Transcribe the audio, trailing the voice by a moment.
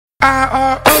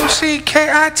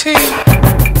IROCKIT.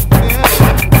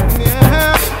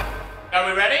 Are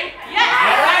we ready? Yeah!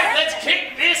 All right, let's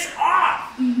kick this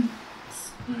off!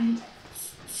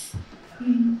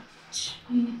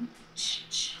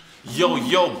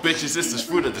 Yo, bitches, this is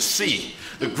fruit of the sea.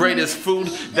 The greatest food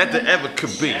that there ever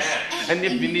could be. And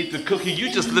if you need the cookie,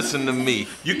 you just listen to me.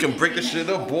 You can break the shit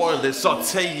up, boil it,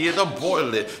 saute it, or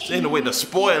boil it. There ain't no way to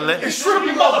spoil it. It's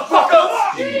shrimp, motherfuckers!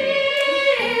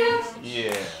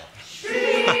 Yeah.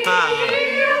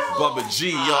 Bubba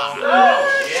G, y'all.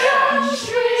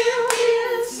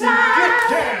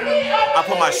 I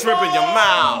put my shrimp in your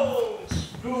mouth.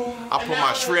 I put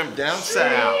my shrimp down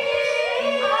south.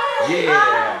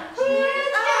 Yeah.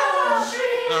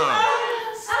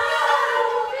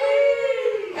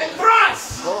 And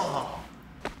thrice!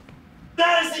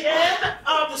 That is the end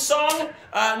of the song.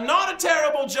 Not a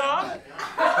terrible job.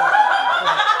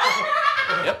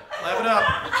 Yep, laugh it up.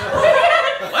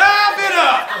 Laugh it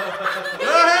up! Go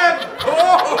ahead.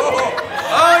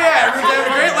 Oh yeah, we're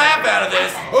having a great laugh out of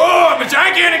this. Oh, I'm a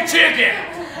gigantic chicken!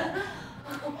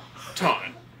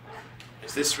 Todd,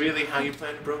 is this really how you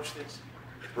plan to broach this?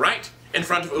 Right in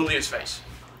front of Ulia's face.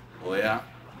 Well, yeah.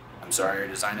 I'm sorry, your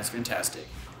design is fantastic.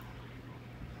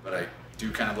 But I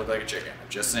do kind of look like a chicken. I'm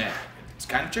just saying. It's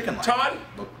kind of chicken-like. Todd?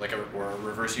 Look like a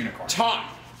reverse unicorn. Todd!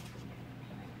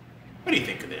 What do you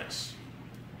think of this?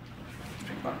 It's a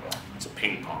ping pong ball. It's a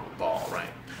ping pong ball,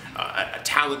 right? A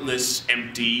talentless,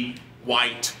 empty,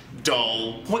 white,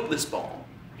 dull, pointless ball.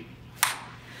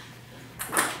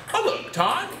 Oh, look,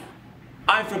 Todd.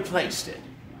 I've replaced it.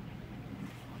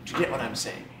 Do you get what I'm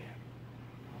saying here?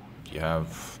 Do you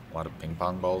have a lot of ping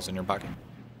pong balls in your pocket?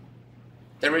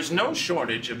 There is no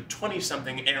shortage of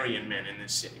 20-something Aryan men in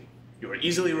this city. You are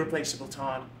easily replaceable,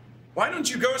 Todd. Why don't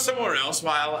you go somewhere else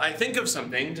while I think of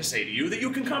something to say to you that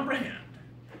you can comprehend?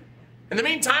 In the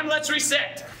meantime, let's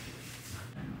reset.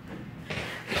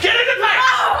 Get into place!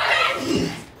 Oh!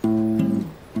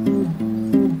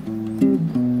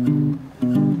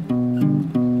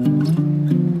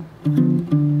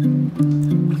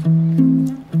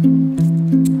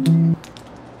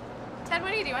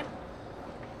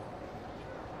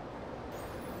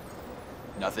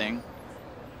 Nothing.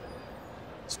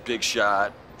 It's a big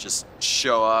shot. Just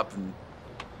show up and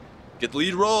get the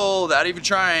lead role without even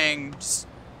trying.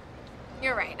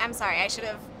 You're right. I'm sorry. I should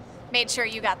have made sure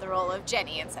you got the role of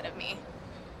Jenny instead of me.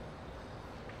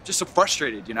 Just so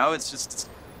frustrated, you know? It's just,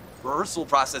 rehearsal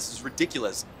process is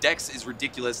ridiculous. Dex is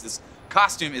ridiculous. This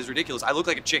costume is ridiculous. I look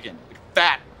like a chicken.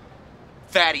 Like a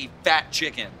fatty, fat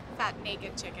chicken. Fat,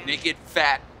 naked chicken. Naked,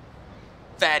 fat,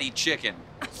 fatty chicken.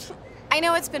 I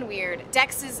know it's been weird.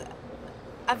 Dex is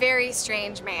a very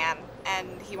strange man,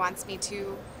 and he wants me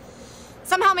to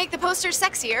somehow make the poster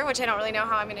sexier, which I don't really know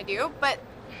how I'm gonna do, but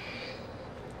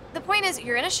the point is,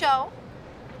 you're in a show,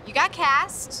 you got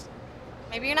cast,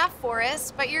 maybe you're not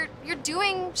Forrest, but you're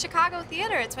doing Chicago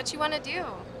theater. It's what you want to do.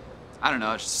 I don't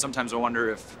know. Just sometimes I wonder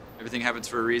if everything happens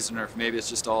for a reason, or if maybe it's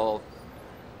just all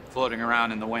floating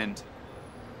around in the wind.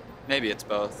 Maybe it's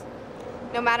both.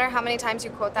 No matter how many times you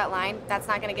quote that line, that's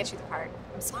not gonna get you the part.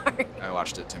 I'm sorry. I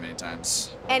watched it too many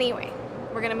times. Anyway,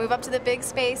 we're gonna move up to the big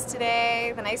space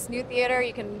today, the nice new theater.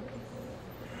 You can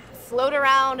float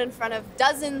around in front of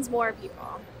dozens more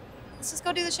people. Let's just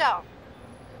go do the show.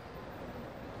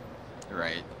 You're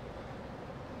right.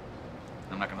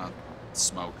 I'm not gonna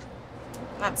smoke.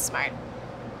 That's smart.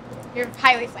 You're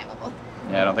highly flammable.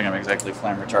 Yeah, I don't think I'm exactly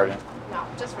flame retardant. No,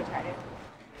 just retarded.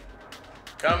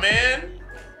 Come in.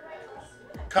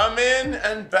 Come in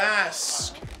and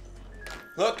bask.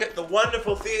 Look at the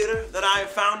wonderful theater that I have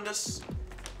found us.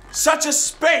 Such a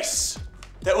space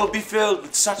that will be filled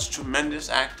with such tremendous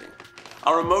acting.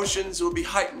 Our emotions will be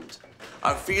heightened,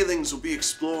 our feelings will be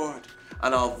explored,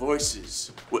 and our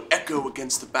voices will echo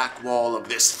against the back wall of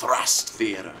this thrust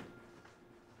theater.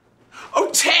 Oh,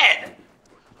 Ted!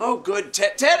 Oh, good,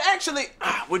 Ted. Ted, actually,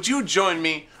 would you join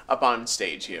me up on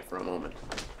stage here for a moment?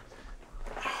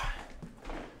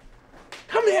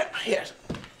 Come here. Here.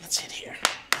 Let's sit here.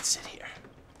 Let's sit here.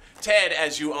 Ted,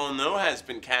 as you all know, has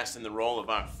been cast in the role of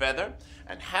our Feather,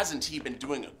 and hasn't he been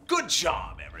doing a good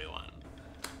job, everyone?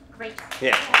 Great.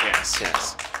 Yeah,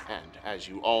 yes. And as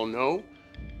you all know,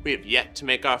 we have yet to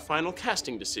make our final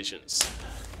casting decisions.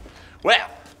 Well,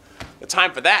 the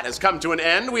time for that has come to an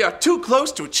end. We are too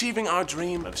close to achieving our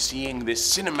dream of seeing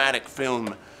this cinematic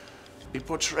film be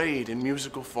portrayed in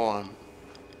musical form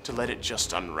to let it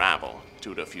just unravel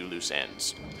due to a few loose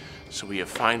ends. So we have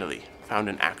finally found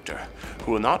an actor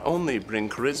who will not only bring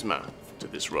charisma to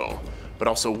this role, but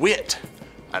also wit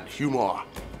and humor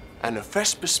and a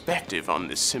fresh perspective on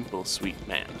this simple, sweet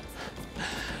man.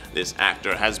 This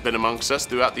actor has been amongst us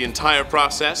throughout the entire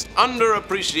process,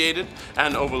 underappreciated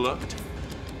and overlooked.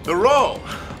 The role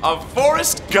of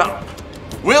Forrest Gump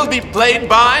will be played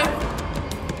by,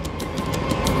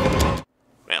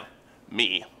 well,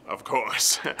 me, of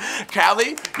course.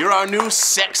 Callie, you're our new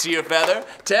sexier feather.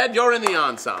 Ted, you're in the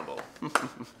ensemble.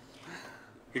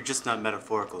 You're just not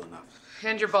metaphorical enough.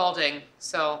 And you're balding,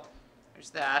 so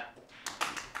there's that.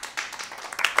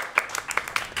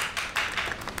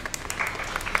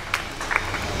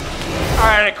 All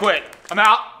right, I quit. I'm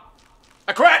out.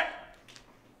 I quit.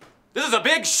 This is a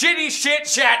big shitty shit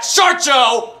chat shart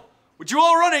show. With you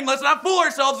all running, let's not fool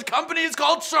ourselves. The company is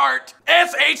called Shart.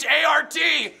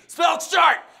 S-H-A-R-T, spelled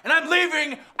Shart. And I'm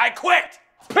leaving. I quit.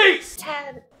 Peace.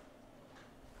 Ted.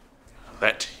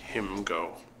 Let him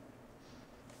go.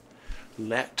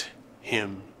 Let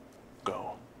him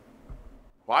go.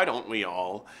 Why don't we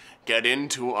all get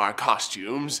into our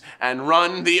costumes and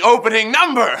run the opening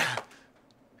number?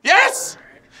 Yes?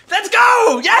 Let's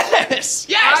go! Yes!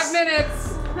 Yes! 5 minutes.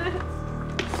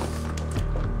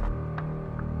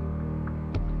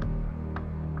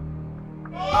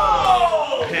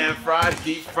 Pan fried,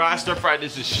 deep fried, stir fried,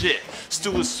 this is shit.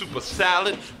 Stew is super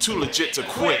salad, too legit to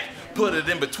quit. Put it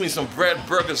in between some bread,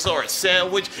 burgers, or a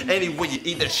sandwich. Anywhere you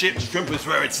eat that shit, shrimp is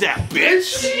where it's at,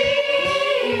 bitch!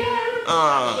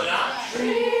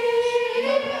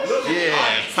 Yeah.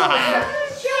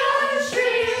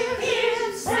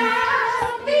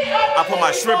 I put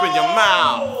my shrimp in your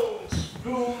mouth.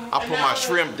 I put my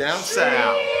shrimp down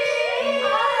south.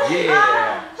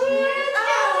 Yeah.